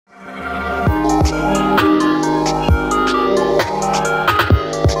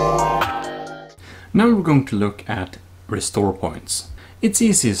Now we're going to look at restore points. It's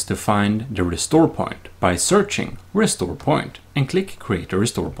easiest to find the restore point by searching restore point and click create a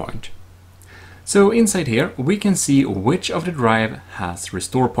restore point. So inside here we can see which of the drive has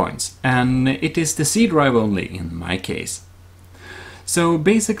restore points, and it is the C drive only in my case. So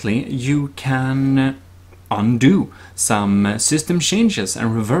basically you can undo some system changes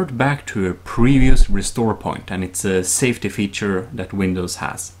and revert back to a previous restore point, and it's a safety feature that Windows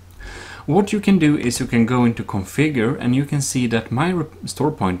has. What you can do is you can go into configure and you can see that my restore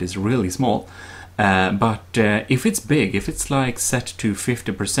point is really small, but if it's big, if it's like set to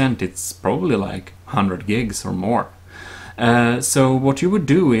 50%, it's probably like 100 gigs or more. So what you would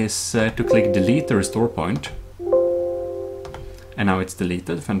do is to click delete the restore point, and now it's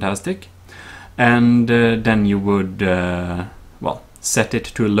deleted, fantastic. And then you would well, set it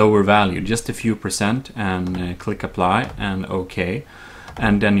to a lower value, just a few percent, and click apply and OK.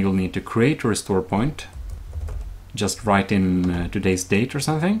 And then you'll need to create a restore point. Just write in today's date or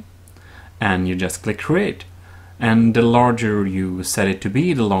something, and you just click create. And the larger you set it to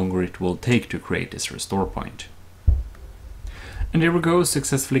be, the longer it will take to create this restore point. And there we go,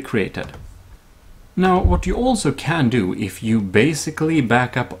 successfully created. Now what you also can do, if you basically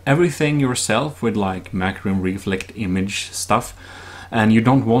back up everything yourself with like macro and reflect image stuff, and you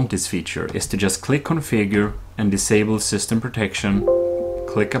don't want this feature, is to just click configure and disable system protection,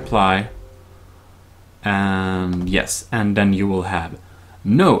 click apply, and yes, and then you will have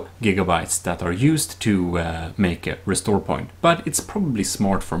no gigabytes that are used to make a restore point. But it's probably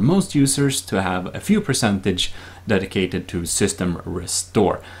smart for most users to have a few percentage dedicated to system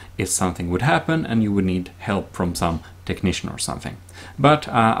restore if something would happen and you would need help from some technician or something. But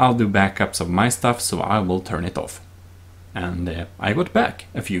I'll do backups of my stuff, so I will turn it off. And I got back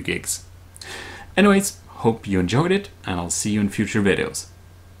a few gigs. Anyways, hope you enjoyed it, and I'll see you in future videos.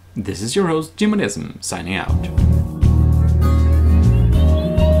 This is your host, Jim, signing out.